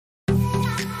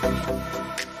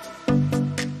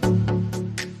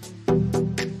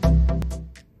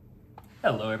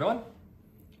Hello everyone.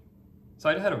 So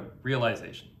I had a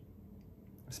realization.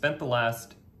 I've spent the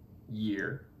last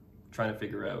year trying to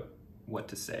figure out what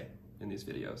to say in these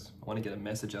videos. I want to get a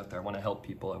message out there. I want to help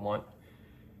people. I want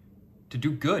to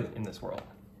do good in this world.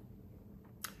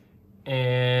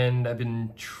 And I've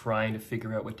been trying to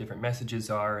figure out what different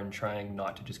messages are and trying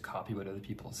not to just copy what other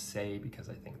people say, because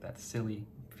I think that's silly.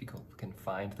 If you can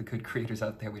find the good creators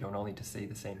out there, we don't all need to say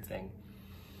the same thing.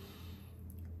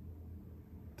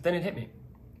 But then it hit me.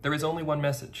 There is only one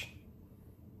message.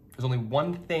 There's only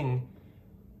one thing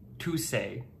to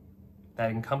say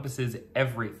that encompasses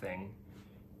everything.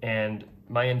 And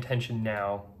my intention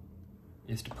now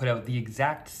is to put out the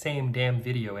exact same damn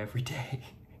video every day.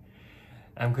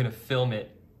 I'm going to film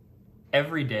it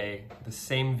every day, the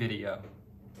same video,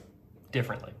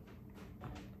 differently,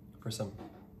 for some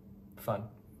fun.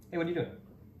 Hey, what are you doing?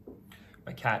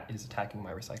 My cat is attacking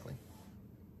my recycling.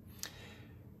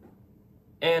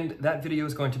 And that video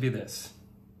is going to be this.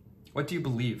 What do you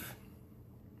believe?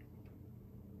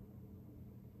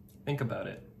 Think about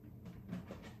it.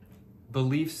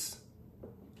 Beliefs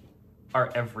are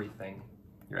everything.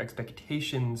 Your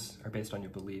expectations are based on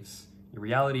your beliefs. Your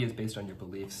reality is based on your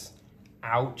beliefs.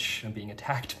 Ouch, I'm being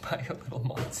attacked by a little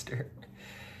monster.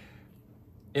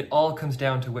 It all comes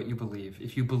down to what you believe.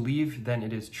 If you believe, then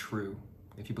it is true.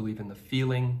 If you believe in the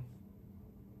feeling,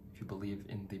 if you believe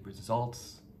in the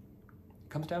results, it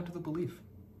comes down to the belief.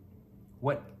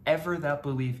 Whatever that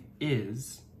belief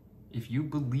is, if you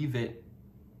believe it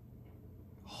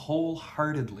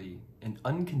wholeheartedly and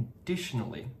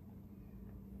unconditionally,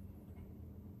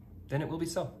 then it will be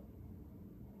so.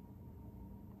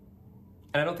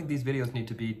 And I don't think these videos need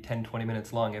to be 10, 20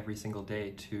 minutes long every single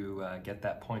day to get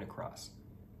that point across.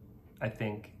 I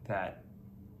think that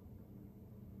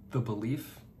the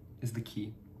belief is the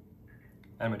key.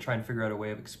 And I'm gonna try and figure out a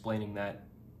way of explaining that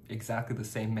exactly the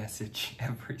same message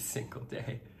every single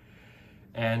day.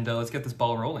 And let's get this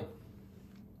ball rolling.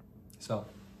 So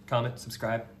comment,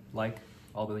 subscribe, like,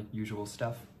 all the usual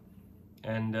stuff.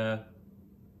 And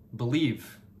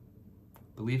believe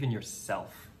in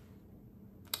yourself.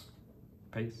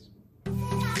 Peace.